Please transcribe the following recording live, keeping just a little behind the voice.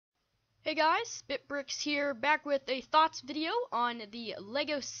Hey guys, SpitBrix here, back with a thoughts video on the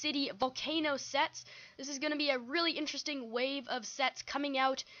LEGO City Volcano sets. This is going to be a really interesting wave of sets coming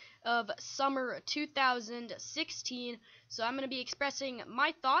out of summer 2016, so I'm going to be expressing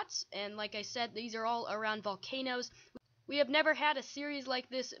my thoughts, and like I said, these are all around volcanoes. We have never had a series like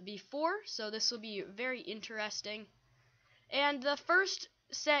this before, so this will be very interesting. And the first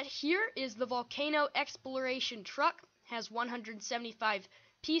set here is the Volcano Exploration Truck. Has 175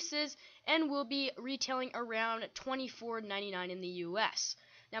 pieces and will be retailing around $24.99 in the US.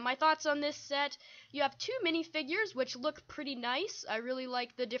 Now my thoughts on this set: you have two minifigures which look pretty nice. I really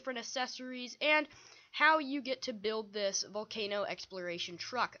like the different accessories and how you get to build this volcano exploration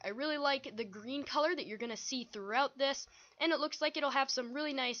truck. I really like the green color that you're going to see throughout this, and it looks like it'll have some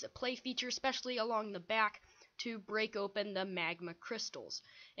really nice play features, especially along the back, to break open the magma crystals.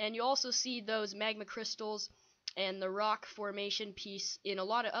 And you also see those magma crystals and the rock formation piece in a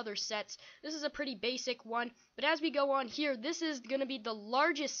lot of other sets. This is a pretty basic one, but as we go on here, this is going to be the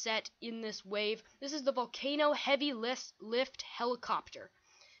largest set in this wave. This is the Volcano Heavy Lift Helicopter.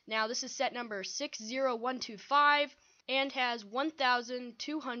 Now this is set number 60125 and has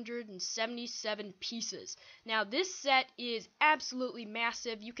 1,277 pieces. Now this set is absolutely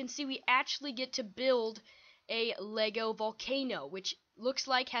massive. You can see we actually get to build a Lego volcano, which looks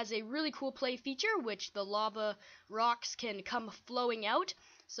like has a really cool play feature, which the lava rocks can come flowing out.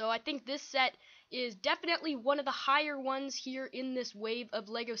 So I think this set is definitely one of the higher ones here in this wave of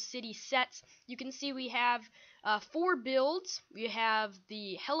Lego City sets. You can see we have 4 builds. We have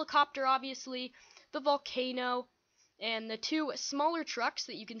the helicopter, obviously, the volcano, and the 2 smaller trucks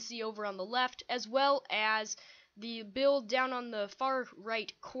that you can see over on the left, as well as the build down on the far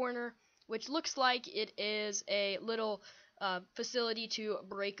right corner, which looks like it is a little facility to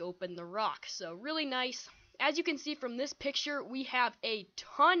break open the rock. So really nice. As you can see from this picture, we have a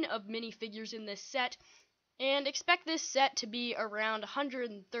ton of minifigures in this set, and expect this set to be around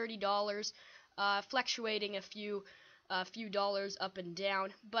 $130, fluctuating a few dollars up and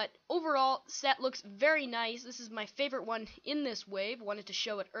down. But overall, set looks very nice. This is my favorite one in this wave. Wanted to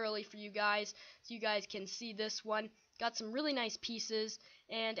show it early for you guys so you guys can see this one. Got some really nice pieces.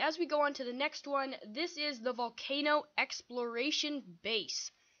 And as we go on to the next one, this is the Volcano Exploration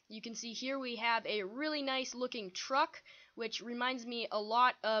Base. You can see here we have a really nice looking truck, which reminds me a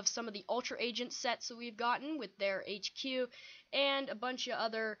lot of some of the Ultra Agent sets that we've gotten with their HQ, and a bunch of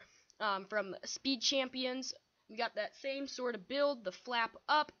other from Speed Champions. We got that same sort of build, the flap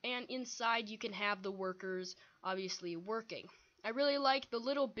up, and inside you can have the workers obviously working. I really like the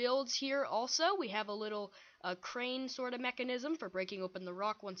little builds here also. We have a little crane sort of mechanism for breaking open the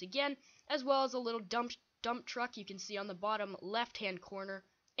rock once again, as well as a little dump truck you can see on the bottom left hand corner.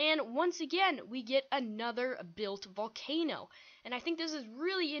 And once again, we get another built volcano. And I think this is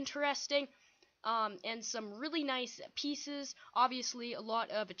really interesting, and some really nice pieces. Obviously, a lot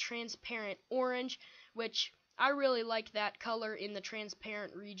of a transparent orange, which I really like that color in the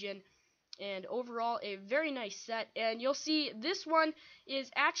transparent region. And overall, a very nice set. And you'll see this one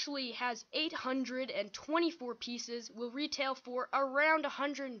actually has 824 pieces. Will retail for around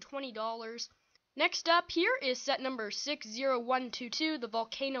 $120. Next up here is set number 60122, the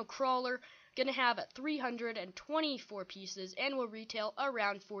Volcano Crawler. Gonna have 324 pieces and will retail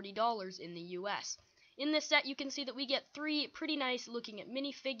around $40 in the US. In this set, you can see that we get 3 pretty nice looking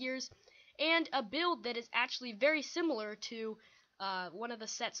minifigures and a build that is actually very similar to one of the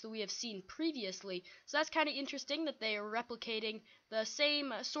sets that we have seen previously. So that's kind of interesting that they are replicating the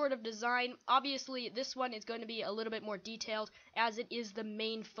same sort of design. Obviously, this one is going to be a little bit more detailed, as it is the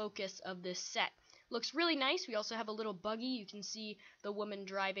main focus of this set. Looks really nice. We also have a little buggy. You can see the woman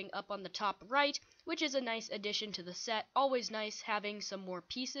driving up on the top right, which is a nice addition to the set. Always nice having some more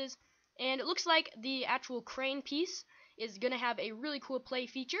pieces. And it looks like the actual crane piece is going to have a really cool play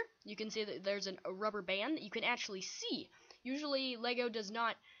feature. You can see that there's a rubber band that you can actually see. Usually LEGO does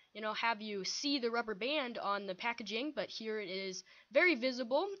not, have you see the rubber band on the packaging, but here it is very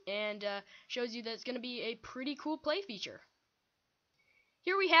visible and shows you that it's going to be a pretty cool play feature.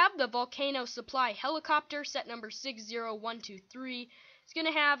 Here we have the Volcano Supply Helicopter, set number 60123. It's going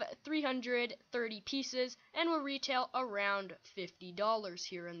to have 330 pieces and will retail around $50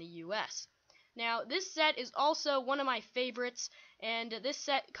 here in the US. Now, this set is also one of my favorites, and this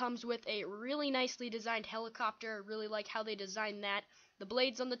set comes with a really nicely designed helicopter. I really like how they designed that. The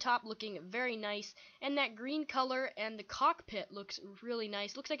blades on the top looking very nice, and that green color and the cockpit looks really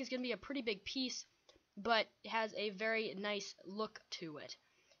nice. Looks like it's going to be a pretty big piece, but has a very nice look to it.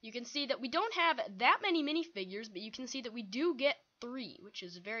 You can see that we don't have that many minifigures, but you can see that we do get 3, which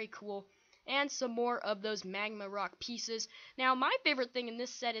is very cool. and some more of those magma rock pieces. Now, my favorite thing in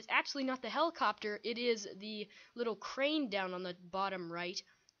this set is actually not the helicopter, it is the little crane down on the bottom right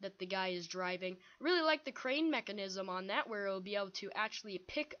that the guy is driving. I really like the crane mechanism on that, where it'll be able to actually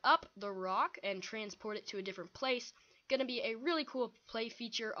pick up the rock and transport it to a different place. Gonna be a really cool play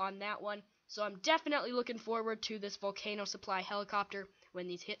feature on that one, so I'm definitely looking forward to this Volcano Supply helicopter when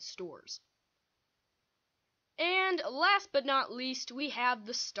these hit stores. And last but not least, we have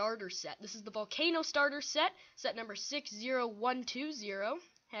the starter set. This is the Volcano starter set, set number 60120.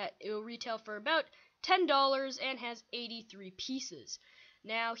 It will retail for about $10 and has 83 pieces.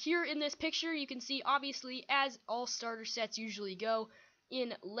 Now, here in this picture, you can see, obviously, as all starter sets usually go,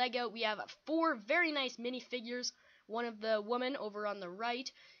 in LEGO, we have 4 very nice minifigures. One of the women over on the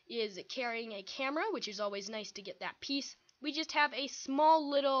right is carrying a camera, which is always nice to get that piece. We just have a small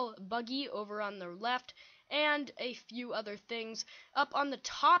little buggy over on the left, and a few other things. Up on the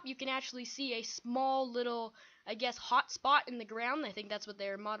top, you can actually see a small little, I guess, hot spot in the ground. I think that's what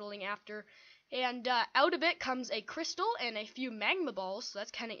they're modeling after. And out of it comes a crystal and a few magma balls, so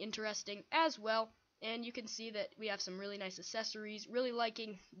that's kind of interesting as well. And you can see that we have some really nice accessories. Really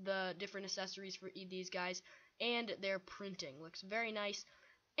liking the different accessories for these guys, and their printing looks very nice.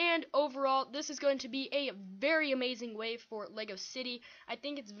 And overall, this is going to be a very amazing wave for LEGO City. I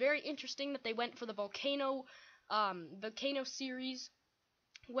think it's very interesting that they went for the Volcano series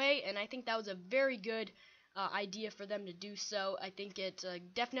way, and I think that was a very good idea for them to do so. I think it's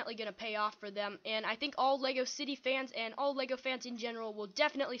definitely going to pay off for them, and I think all LEGO City fans and all LEGO fans in general will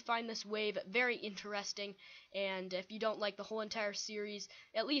definitely find this wave very interesting. And if you don't like the whole entire series,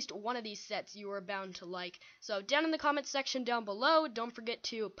 at least one of these sets you are bound to like. So down in the comments section down below, don't forget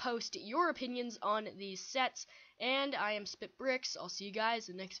to post your opinions on these sets. And I am SpitBrix. I'll see you guys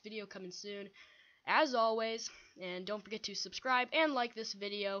in the next video coming soon, as always. And don't forget to subscribe and like this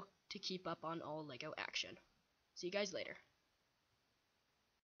video to keep up on all LEGO action. See you guys later.